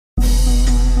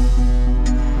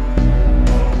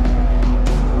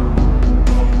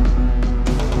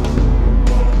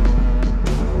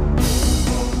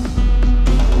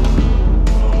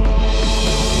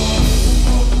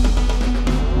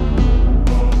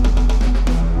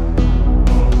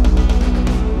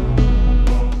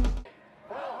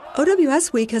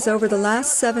OWS Week has over the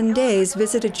last 7 days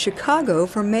visited Chicago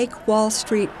for Make Wall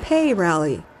Street Pay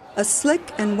rally, a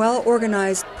slick and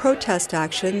well-organized protest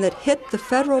action that hit the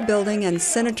federal building and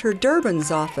Senator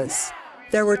Durbin's office.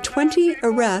 There were 20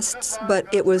 arrests,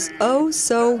 but it was oh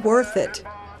so worth it.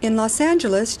 In Los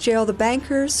Angeles, Jail the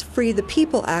Bankers, Free the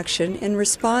People action in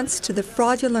response to the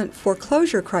fraudulent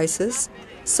foreclosure crisis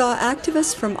saw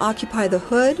activists from Occupy the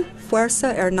Hood,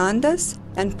 Fuerza, Hernandez,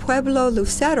 and Pueblo,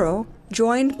 Lucero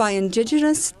joined by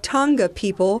indigenous Tonga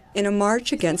people in a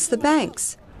march against the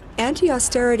banks.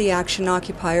 Anti-Austerity Action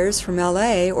Occupiers from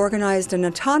LA organized an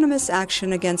autonomous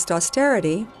action against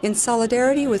austerity in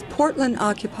solidarity with Portland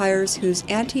occupiers whose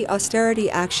anti-austerity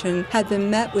action had been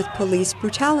met with police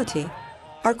brutality.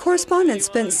 Our correspondent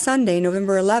spent Sunday,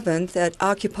 November 11th at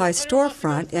Occupy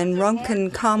Storefront in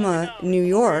Ronkonkoma, New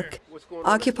York.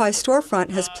 Occupy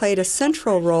Storefront has played a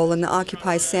central role in the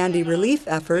Occupy Sandy relief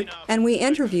effort, and we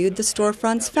interviewed the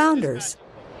storefront's founders.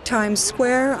 Times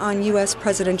Square on U.S.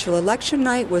 presidential election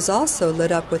night was also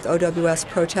lit up with OWS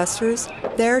protesters,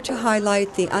 there to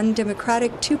highlight the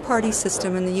undemocratic two-party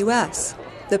system in the U.S.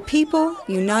 The people,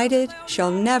 united,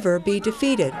 shall never be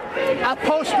defeated. I'll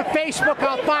post to Facebook,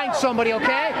 I'll find somebody,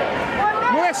 okay?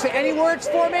 Marissa, any words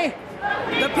for me?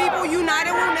 The people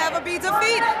united will never be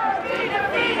defeated.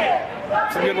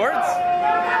 Some good words.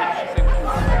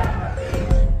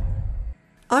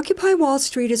 Occupy Wall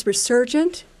Street is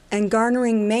resurgent and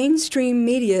garnering mainstream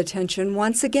media attention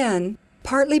once again,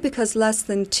 partly because less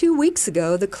than 2 weeks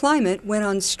ago the climate went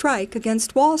on strike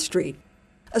against Wall Street.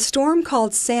 A storm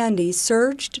called Sandy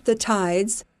surged the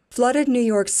tides, flooded New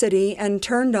York City, and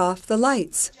turned off the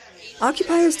lights.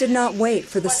 Occupiers did not wait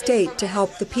for the state to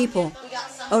help the people.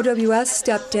 OWS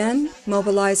stepped in,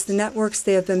 mobilized the networks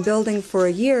they have been building for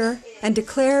a year, and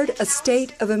declared a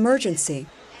state of emergency.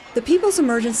 The People's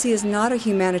Emergency is not a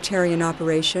humanitarian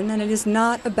operation, and it is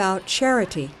not about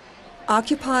charity.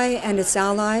 Occupy and its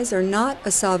allies are not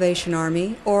a Salvation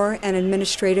Army or an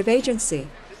administrative agency.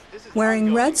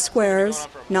 Wearing red squares,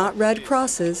 not red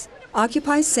crosses,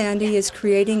 Occupy Sandy is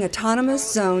creating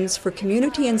autonomous zones for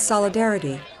community and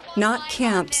solidarity, not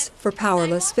camps for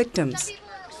powerless victims.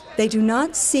 They do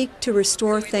not seek to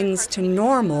restore things to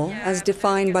normal as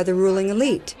defined by the ruling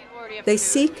elite. They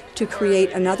seek to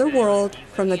create another world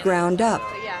from the ground up.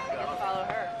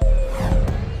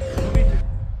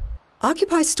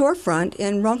 Occupy Storefront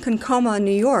in Ronkonkoma,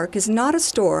 New York is not a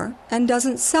store and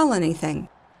doesn't sell anything.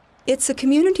 It's a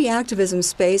community activism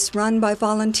space run by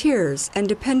volunteers and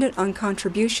dependent on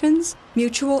contributions,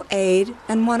 mutual aid,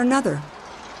 and one another.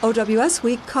 OWS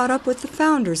Week caught up with the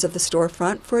founders of the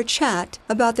storefront for a chat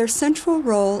about their central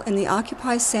role in the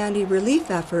Occupy Sandy relief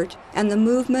effort and the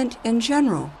movement in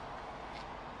general.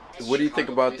 What do you think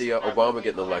about the Obama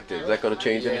getting elected? Is that going to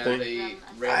change anything?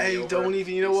 I don't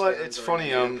even, you know what, it's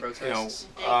funny, I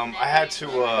had to,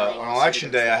 on election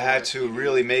day, I had to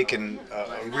really make a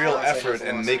real effort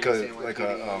and make a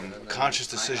conscious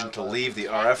decision to leave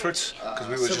our efforts, because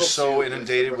we were just so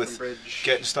inundated with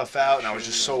getting stuff out, and I was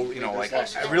just so,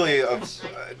 I really, I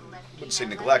wouldn't say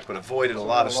neglect, but avoided a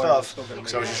lot of stuff,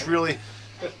 because I was just really,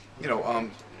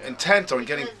 intent on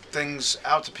getting things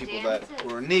out to people that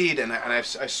were in need, and I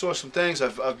saw some things.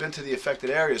 I've been to the affected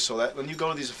areas, so that when you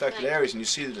go to these affected areas and you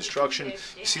see the destruction,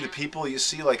 you see the people, you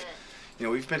see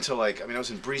we've been to I was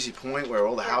in Breezy Point where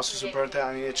all the houses are burnt out.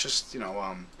 I mean, it's just so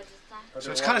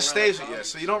it kind of stays with you.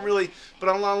 So you don't really. But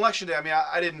on election day,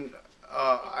 I didn't.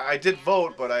 I did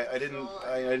vote, but I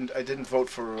didn't vote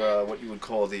for what you would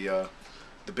call the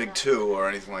big two or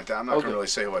anything like that. I'm not going to really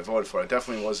say who I voted for. I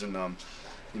definitely wasn't.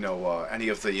 Any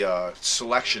of the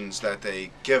selections that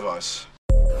they give us.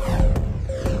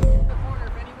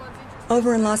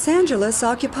 Over in Los Angeles,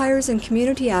 occupiers and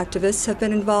community activists have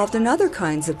been involved in other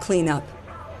kinds of cleanup.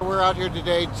 We're out here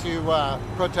today to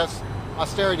protest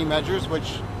austerity measures,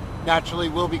 which naturally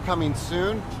will be coming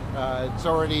soon. It's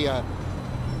already a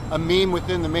meme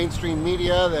within the mainstream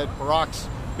media that Barack's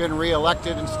been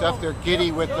re-elected and stuff. They're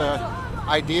giddy with the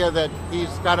idea that he's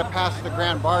got to pass the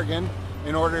grand bargain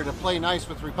in order to play nice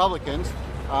with Republicans.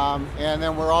 And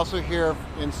then we're also here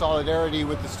in solidarity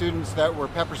with the students that were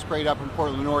pepper sprayed up in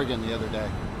Portland, Oregon the other day.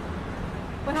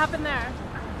 What happened there?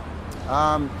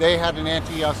 They had an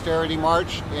anti-austerity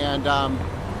march, and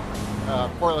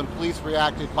Portland police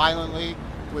reacted violently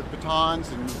with batons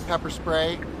and pepper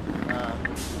spray.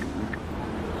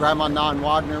 Grandma Nan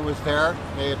Wagner was there.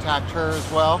 They attacked her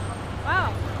as well.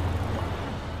 Wow.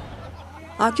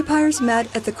 Occupiers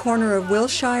met at the corner of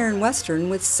Wilshire and Western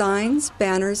with signs,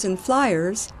 banners, and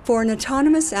flyers for an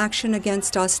autonomous action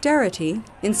against austerity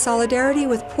in solidarity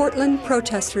with Portland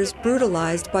protesters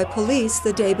brutalized by police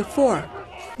the day before.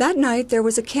 That night, there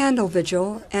was a candle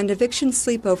vigil and eviction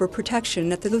sleepover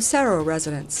protection at the Lucero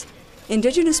residence.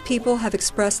 Indigenous people have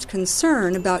expressed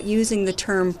concern about using the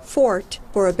term fort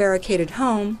for a barricaded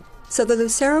home, so the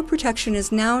Lucero protection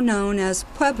is now known as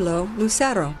Pueblo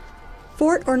Lucero.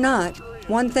 Fort or not,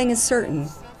 one thing is certain.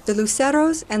 The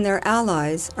Luceros and their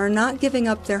allies are not giving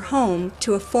up their home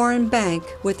to a foreign bank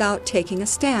without taking a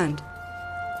stand.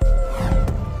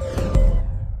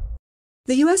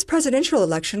 The U.S. presidential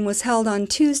election was held on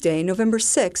Tuesday, November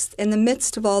 6th, in the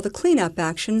midst of all the cleanup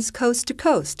actions coast to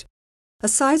coast. A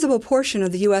sizable portion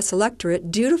of the U.S. electorate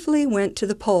dutifully went to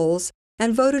the polls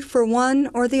and voted for one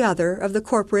or the other of the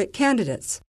corporate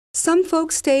candidates. Some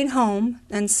folks stayed home,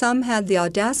 and some had the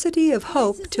audacity of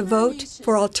hope to vote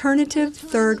for alternative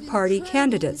third-party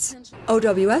candidates.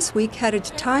 OWS Week headed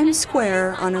to Times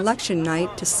Square on election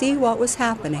night to see what was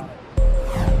happening.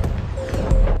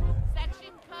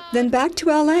 Then back to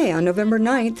L.A. on November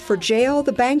 9th for Jail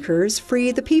the Bankers,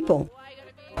 Free the People.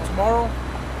 Tomorrow,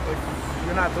 if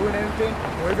you're not doing anything,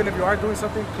 or even if you are doing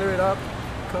something, clear it up.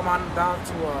 Come on down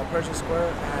to Pershing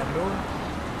Square at noon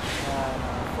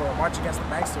for a march against the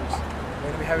banksters.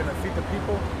 We're going to be having to feed the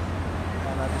people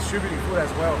and distributing food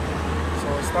as well. So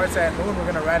it starts at noon, we're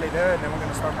going to rally there, and then we're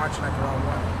going to start marching like around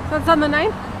 1. So it's on the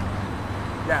 9th?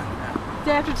 Yeah.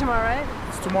 Day after tomorrow, right?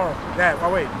 It's tomorrow. Yeah,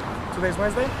 oh wait. Today's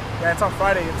Wednesday? Yeah, it's on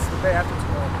Friday. It's the day after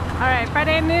tomorrow. All right,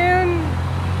 Friday at noon,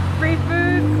 free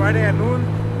food. Friday at noon,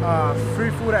 free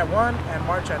food at 1, and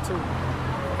march at 2.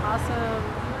 Awesome.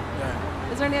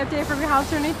 Yeah. Is there any update from your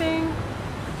house or anything?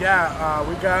 Yeah,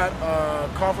 we got a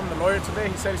call from the lawyer today.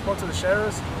 He said he spoke to the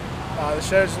sheriffs. The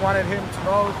sheriffs wanted him to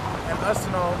know, and us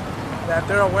to know, that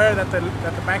they're aware that the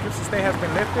bankruptcy stay has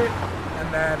been lifted,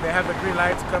 and that they have the green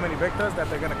light to come and evict us, that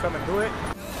they're going to come and do it.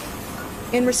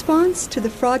 In response to the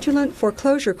fraudulent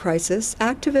foreclosure crisis,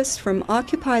 activists from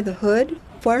Occupy the Hood,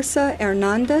 Fuerza,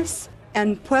 Hernandez,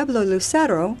 and Pueblo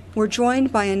Lucero were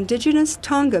joined by indigenous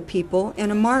Tonga people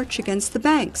in a march against the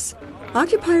banks.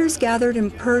 Occupiers gathered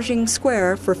in Pershing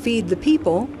Square for Feed the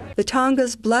People. The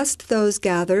Tongas blessed those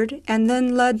gathered and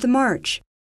then led the march.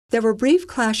 There were brief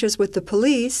clashes with the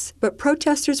police, but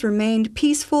protesters remained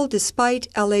peaceful despite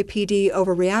LAPD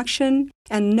overreaction,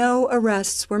 and no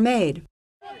arrests were made.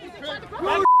 Back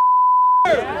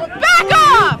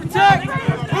off!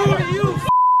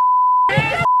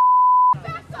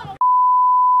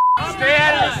 Stay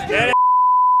out of the street.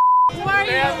 Why are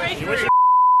you racist?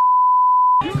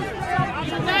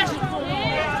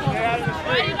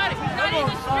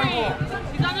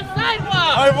 He's on the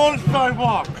sidewalk! I'm on the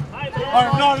sidewalk.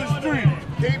 I'm not in the street.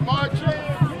 Keep marching.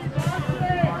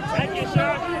 Thank you,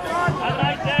 sir. Have a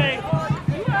nice day.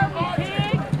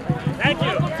 Thank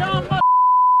you.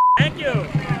 Thank you.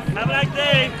 Have a nice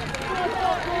day.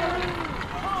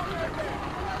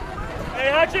 Hey,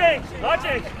 Hutchings!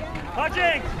 Hutchings!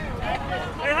 Hutchings!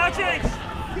 Hey, Hutchings!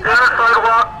 Stay on the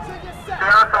sidewalk. Stay on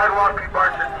the sidewalk. Keep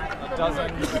marching. A dozen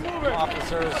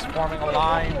officers forming a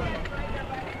line.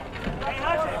 Hey,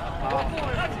 Hutchings!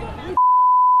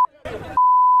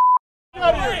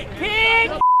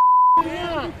 Pig!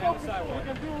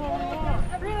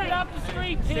 Get off the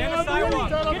street, pig! Get off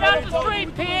the street,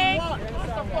 pig!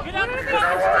 Get off the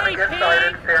street, Get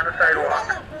started. Stay on the sidewalk.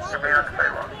 Remain on the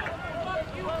sidewalk.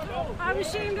 I'm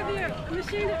ashamed of you. I'm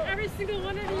ashamed of every single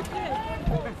one of you kids.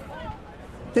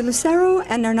 The Lucero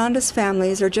and Hernandez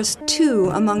families are just two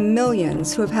among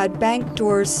millions who have had bank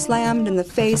doors slammed in the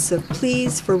face of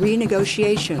pleas for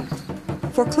renegotiation.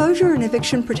 Foreclosure and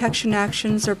eviction protection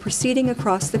actions are proceeding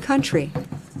across the country.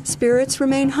 Spirits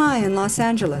remain high in Los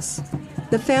Angeles.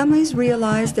 The families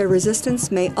realize their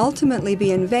resistance may ultimately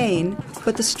be in vain,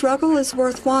 but the struggle is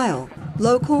worthwhile.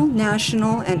 Local,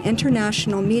 national, and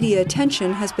international media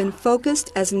attention has been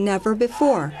focused as never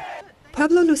before.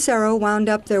 Pueblo Lucero wound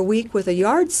up their week with a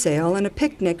yard sale and a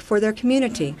picnic for their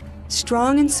community.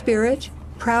 Strong in spirit,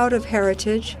 proud of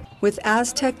heritage, with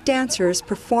Aztec dancers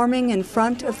performing in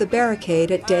front of the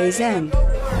barricade at day's end.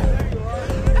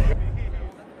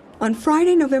 On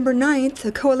Friday, November 9th,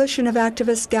 a coalition of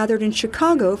activists gathered in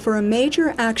Chicago for a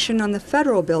major action on the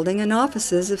federal building and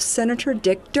offices of Senator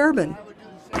Dick Durbin.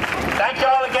 Thank you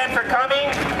all again for coming.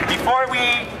 Before we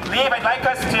leave, I'd like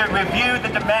us to review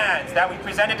the demands that we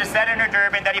presented to Senator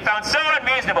Durbin that he found so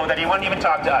unreasonable that he wouldn't even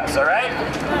talk to us, all right?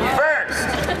 First,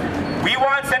 we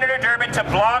want Senator Durbin to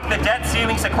block the debt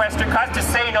ceiling sequester cuts, to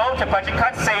say no to budget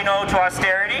cuts, say no to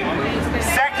austerity.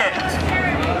 Second,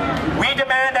 we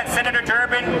demand that Senator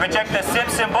Durbin reject the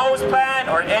Simpson-Bowes plan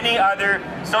or any other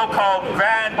so-called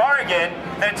grand bargain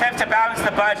that attempts to balance the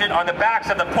budget on the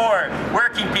backs of the poor,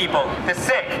 working people, the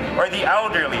sick, or the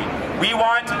elderly. We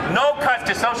want no cuts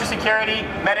to Social Security,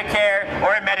 Medicare,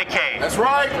 or Medicaid. That's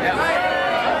right.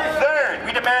 Third,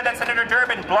 we demand that Senator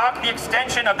Durbin block the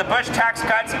extension of the Bush tax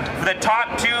cuts for the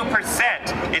top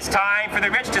 2%. It's time for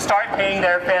the rich to start paying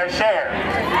their fair share.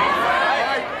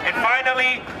 And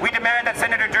finally, we demand that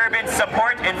Senator Durbin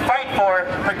support and fight for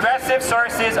progressive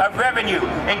sources of revenue,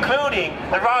 including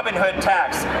the Robin Hood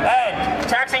tax and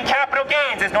taxing capital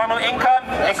gains as normal income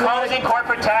and closing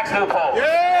corporate tax loopholes.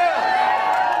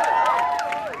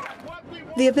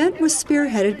 The event was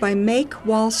spearheaded by Make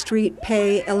Wall Street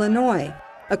Pay Illinois,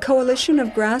 a coalition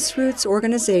of grassroots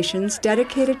organizations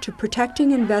dedicated to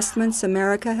protecting investments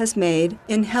America has made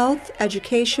in health,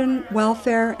 education,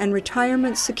 welfare, and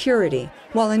retirement security,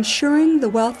 while ensuring the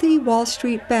wealthy Wall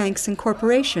Street banks and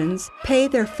corporations pay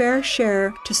their fair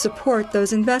share to support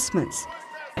those investments.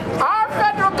 Our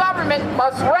federal government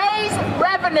must raise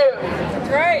revenue.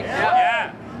 Great.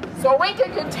 Yeah. So we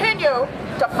can continue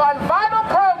to fund vital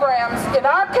programs in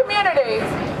our communities,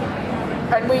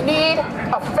 and we need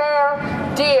a fair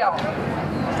deal.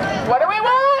 What do we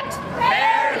want?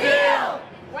 Fair deal.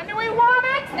 When do we want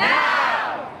it?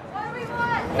 Now. What do we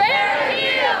want? Fair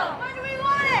deal. When do we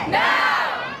want it?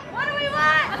 Now. What do we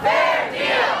want? A fair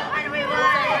deal. When do we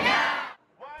want it? Now.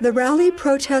 The rally,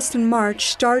 protest, and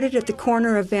march started at the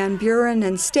corner of Van Buren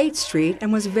and State Street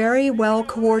and was very well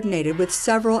coordinated with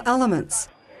several elements.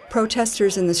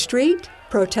 Protesters in the street,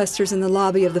 protesters in the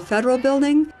lobby of the federal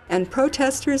building, and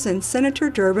protesters in Senator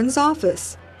Durbin's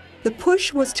office. The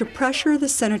push was to pressure the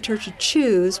senator to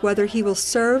choose whether he will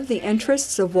serve the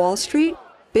interests of Wall Street,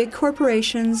 big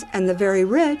corporations, and the very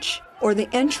rich, or the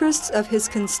interests of his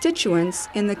constituents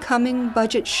in the coming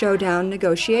budget showdown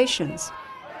negotiations.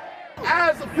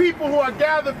 As a people who are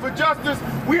gathered for justice,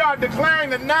 we are declaring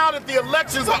that now that the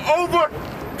elections are over,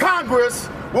 Congress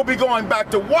will be going back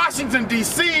to Washington,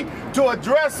 D.C. to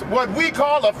address what we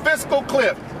call a fiscal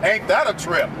cliff. Ain't that a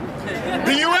trip?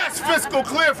 The U.S. fiscal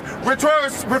cliff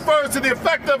refers to the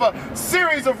effect of a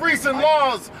series of recent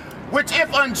laws which,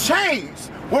 if unchanged,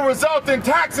 will result in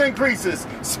tax increases,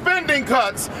 spending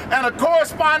cuts, and a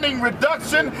corresponding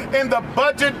reduction in the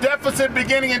budget deficit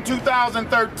beginning in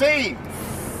 2013.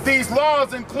 These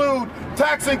laws include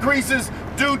tax increases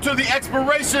due to the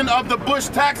expiration of the Bush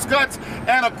tax cuts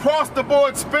and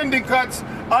across-the-board spending cuts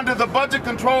under the Budget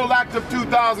Control Act of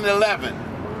 2011.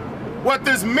 What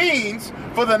this means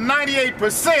for the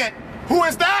 98%, who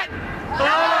is that?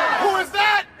 Who is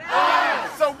that?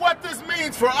 So what this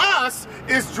means for us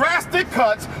is drastic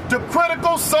cuts to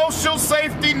critical social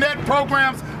safety net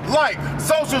programs like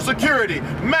Social Security,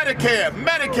 Medicare,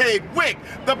 Medicaid, WIC,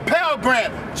 the Pell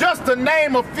Grant, just to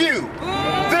name a few.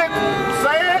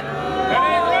 Say it?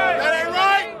 That ain't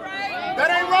right. That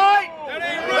ain't right.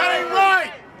 That ain't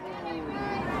right.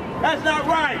 That's not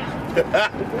right.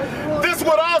 This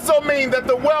would also mean that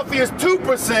the wealthiest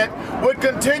 2% would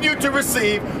continue to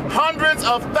receive hundreds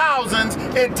of thousands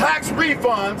in tax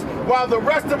refunds, while the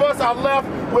rest of us are left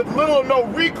with little or no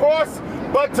recourse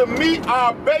but to meet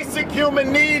our basic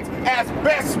human needs as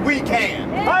best we can.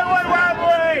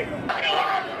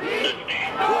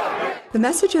 The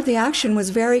message of the action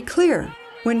was very clear.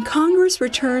 When Congress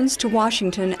returns to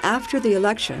Washington after the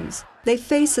elections, they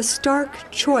face a stark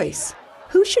choice.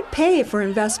 Who should pay for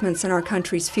investments in our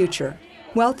country's future?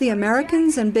 Wealthy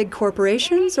Americans and big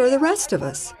corporations, or the rest of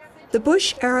us? The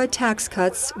Bush-era tax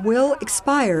cuts will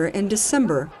expire in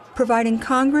December, providing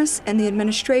Congress and the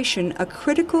administration a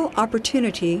critical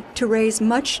opportunity to raise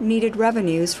much-needed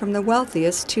revenues from the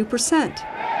wealthiest 2%.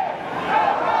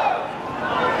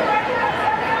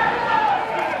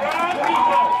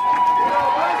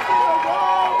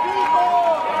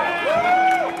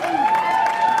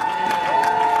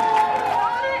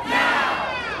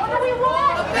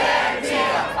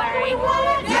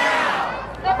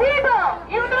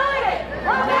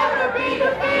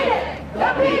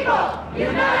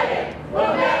 United,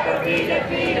 we'll never be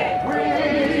defeated. We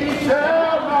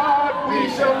shall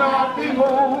not be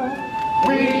moved.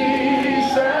 We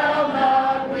shall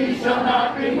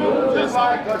not be moved. Just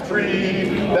like a tree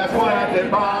that's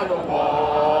planted by the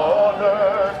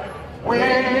water. We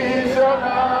shall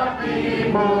not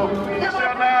be moved. We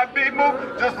shall not be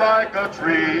moved. Just like a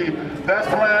tree that's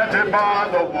planted by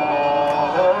the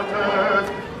water.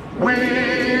 We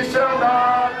shall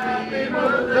not be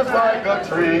moved, just like a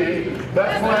tree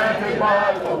that's planted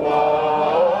by the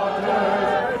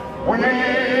water. We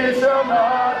shall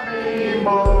not be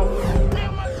moved.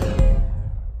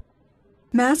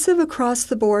 Massive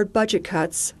across-the-board budget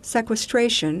cuts,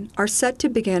 sequestration, are set to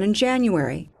begin in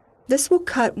January. This will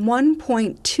cut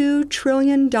 $1.2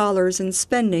 trillion in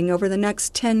spending over the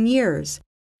next 10 years,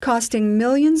 costing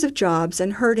millions of jobs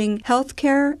and hurting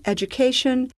healthcare,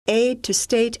 education, aid to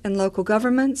state and local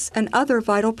governments, and other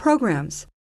vital programs.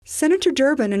 Senator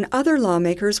Durbin and other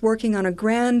lawmakers working on a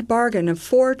grand bargain of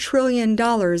 $4 trillion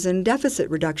in deficit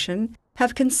reduction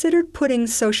have considered putting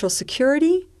Social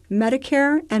Security,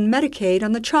 Medicare, and Medicaid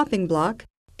on the chopping block,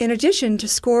 in addition to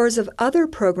scores of other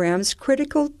programs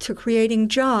critical to creating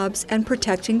jobs and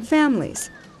protecting families.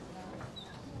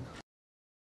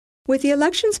 With the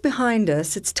elections behind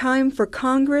us, it's time for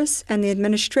Congress and the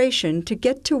administration to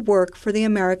get to work for the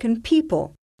American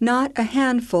people, not a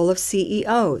handful of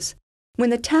CEOs.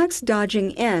 When the tax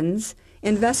dodging ends,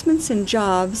 investments in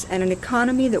jobs and an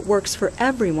economy that works for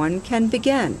everyone can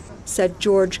begin, said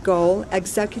George Gohl,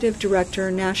 Executive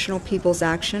Director, National People's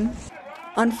Action.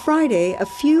 On Friday, a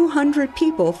few hundred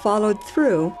people followed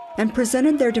through and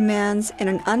presented their demands in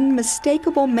an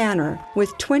unmistakable manner,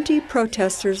 with 20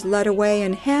 protesters led away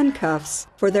in handcuffs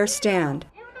for their stand.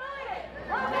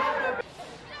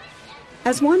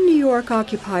 As one New York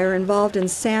occupier involved in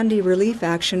Sandy relief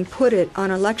action put it on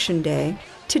Election Day,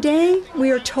 today we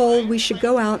are told we should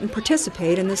go out and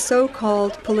participate in the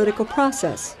so-called political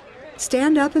process.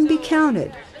 Stand up and be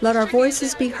counted. Let our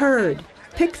voices be heard.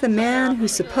 Pick the man who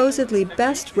supposedly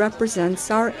best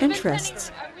represents our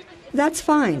interests. That's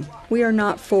fine. We are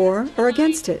not for or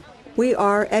against it. We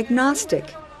are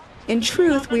agnostic. In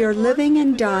truth, we are living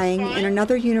and dying in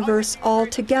another universe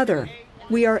altogether.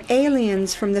 We are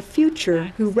aliens from the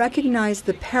future who recognize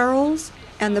the perils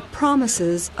and the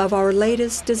promises of our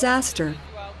latest disaster.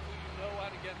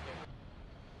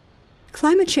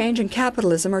 Climate change and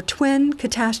capitalism are twin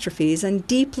catastrophes and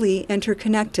deeply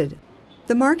interconnected.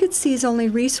 The market sees only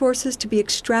resources to be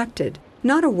extracted,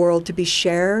 not a world to be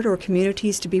shared or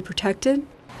communities to be protected.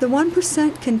 The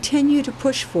 1% continue to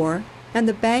push for, and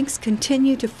the banks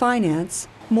continue to finance,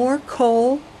 more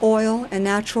coal, oil, and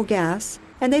natural gas,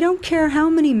 and they don't care how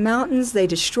many mountains they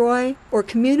destroy or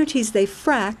communities they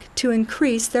frack to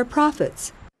increase their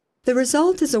profits. The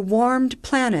result is a warmed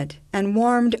planet and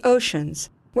warmed oceans,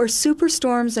 where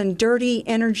superstorms and dirty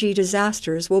energy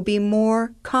disasters will be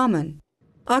more common.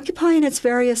 Occupy and its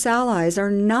various allies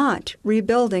are not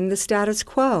rebuilding the status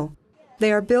quo.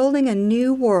 They are building a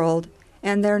new world,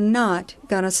 and they're not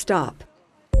gonna stop.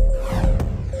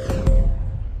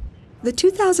 The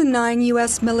 2009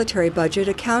 U.S. military budget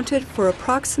accounted for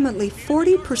approximately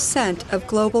 40% of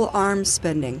global arms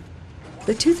spending.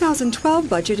 The 2012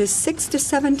 budget is 6 to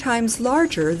 7 times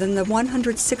larger than the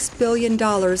 $106 billion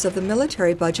of the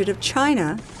military budget of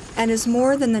China, and is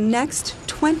more than the next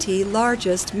 20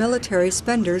 largest military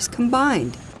spenders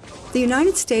combined. The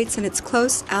United States and its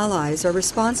close allies are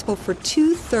responsible for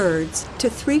 2/3 to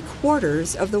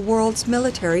 3/4 of the world's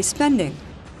military spending.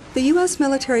 The U.S.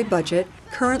 military budget,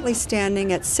 currently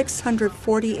standing at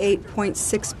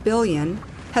 $648.6 billion,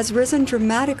 has risen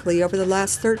dramatically over the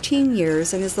last 13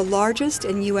 years and is the largest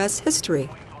in U.S. history.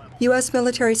 U.S.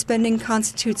 military spending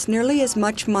constitutes nearly as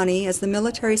much money as the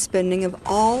military spending of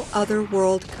all other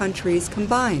world countries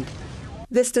combined.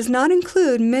 This does not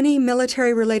include many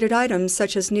military-related items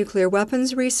such as nuclear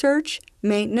weapons research,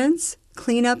 maintenance,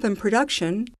 cleanup and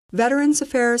production, Veterans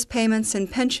Affairs payments and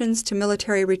pensions to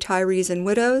military retirees and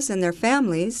widows and their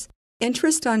families,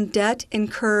 interest on debt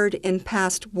incurred in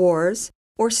past wars,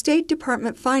 or State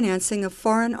Department financing of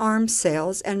foreign arms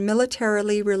sales and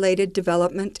militarily related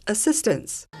development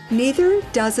assistance. Neither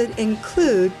does it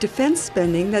include defense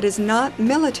spending that is not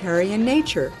military in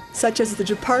nature, such as the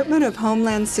Department of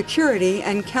Homeland Security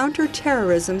and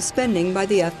counterterrorism spending by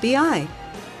the FBI.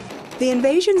 The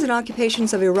invasions and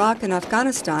occupations of Iraq and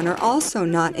Afghanistan are also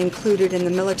not included in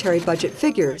the military budget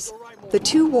figures. The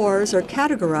two wars are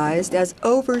categorized as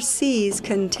overseas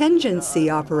contingency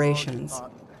operations.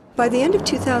 By the end of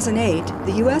 2008,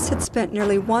 the U.S. had spent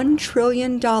nearly $1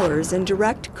 trillion in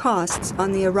direct costs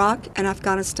on the Iraq and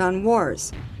Afghanistan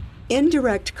wars.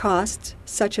 Indirect costs,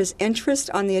 such as interest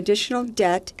on the additional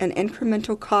debt and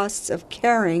incremental costs of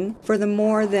caring for the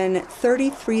more than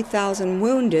 33,000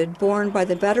 wounded borne by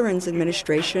the Veterans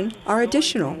Administration, are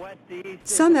additional.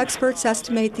 Some experts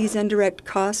estimate these indirect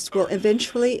costs will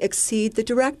eventually exceed the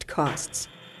direct costs.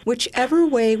 Whichever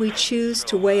way we choose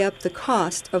to weigh up the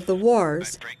cost of the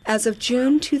wars, as of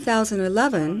June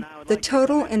 2011, the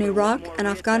total in Iraq and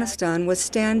Afghanistan was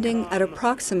standing at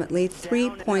approximately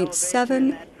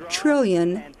 $3.7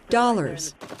 trillion.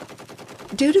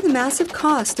 Due to the massive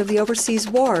cost of the overseas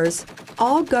wars,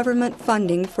 all government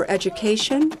funding for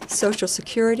education, Social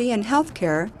Security, and health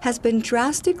care has been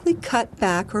drastically cut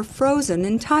back or frozen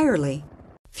entirely.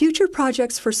 Future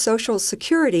projects for Social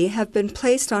Security have been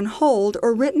placed on hold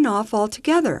or written off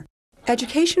altogether.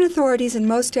 Education authorities in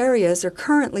most areas are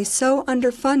currently so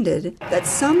underfunded that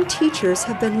some teachers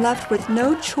have been left with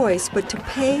no choice but to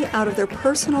pay out of their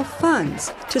personal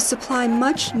funds to supply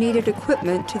much-needed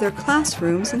equipment to their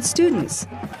classrooms and students.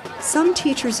 Some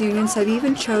teachers' unions have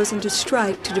even chosen to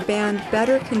strike to demand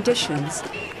better conditions,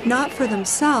 not for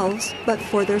themselves, but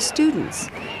for their students.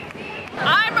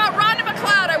 I'm Rhonda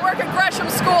McLeod. I work at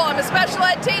Gresham School. I'm a special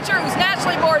ed teacher who's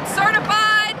nationally board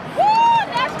certified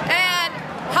and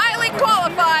highly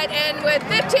qualified and with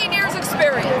 15 years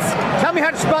experience. Tell me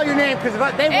how to spell your name, because if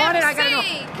they want it, I gotta know.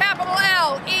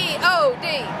 MC-L-E-O-D.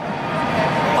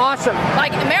 Awesome.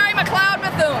 Like Mary McLeod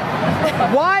Bethune.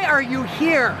 Why are you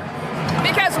here?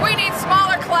 Because we need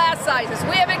smaller class sizes.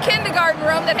 We have a kindergarten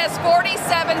room that has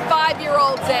 47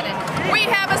 5-year-olds in it. We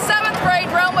have a 7th grade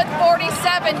room with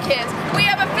 47 kids. We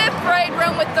have a 5th grade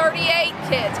room with 38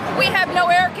 kids. We have no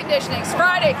air conditioning.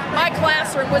 Friday, my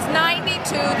classroom was 92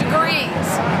 degrees.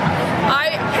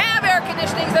 I have air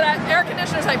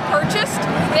conditioners I purchased.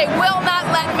 They will not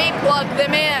let me plug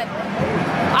them in.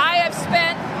 I have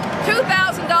spent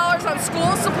 $2,000 on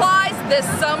school supplies this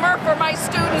summer for my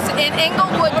students in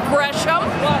Englewood, Gresham,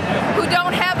 who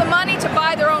don't have the money to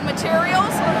buy their own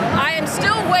materials. I am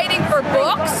still waiting for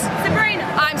books.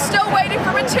 I'm still waiting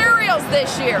for materials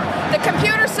this year. The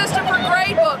computer system for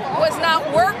gradebook was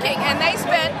not working, and they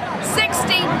spent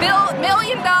 $60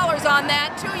 million on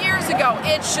that 2 years ago.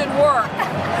 It should work.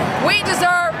 We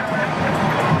deserve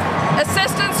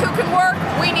assistants who can work.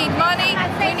 We need money.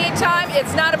 We need time.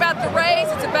 It's not about the raise,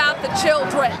 it's about the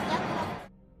children.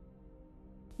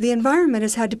 The environment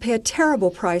has had to pay a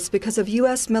terrible price because of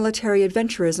U.S. military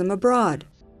adventurism abroad.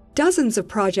 Dozens of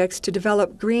projects to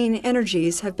develop green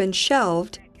energies have been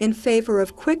shelved in favor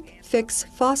of quick-fix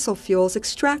fossil fuels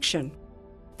extraction.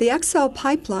 The XL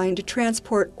pipeline to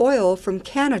transport oil from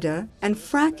Canada and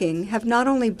fracking have not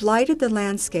only blighted the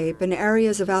landscape in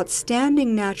areas of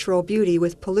outstanding natural beauty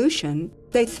with pollution,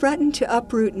 they threaten to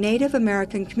uproot Native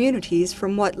American communities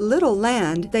from what little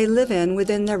land they live in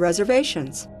within their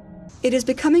reservations. It is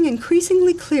becoming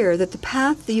increasingly clear that the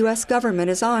path the U.S. government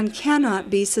is on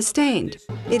cannot be sustained.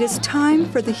 It is time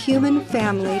for the human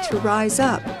family to rise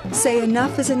up, say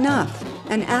enough is enough,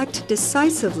 and act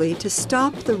decisively to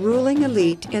stop the ruling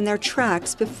elite in their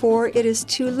tracks before it is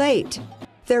too late.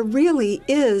 There really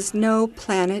is no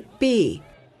planet B.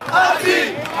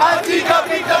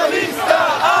 Anti-capitalista!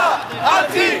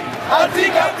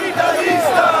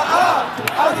 Anti-capitalista!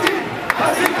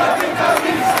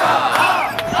 Anti-capitalista!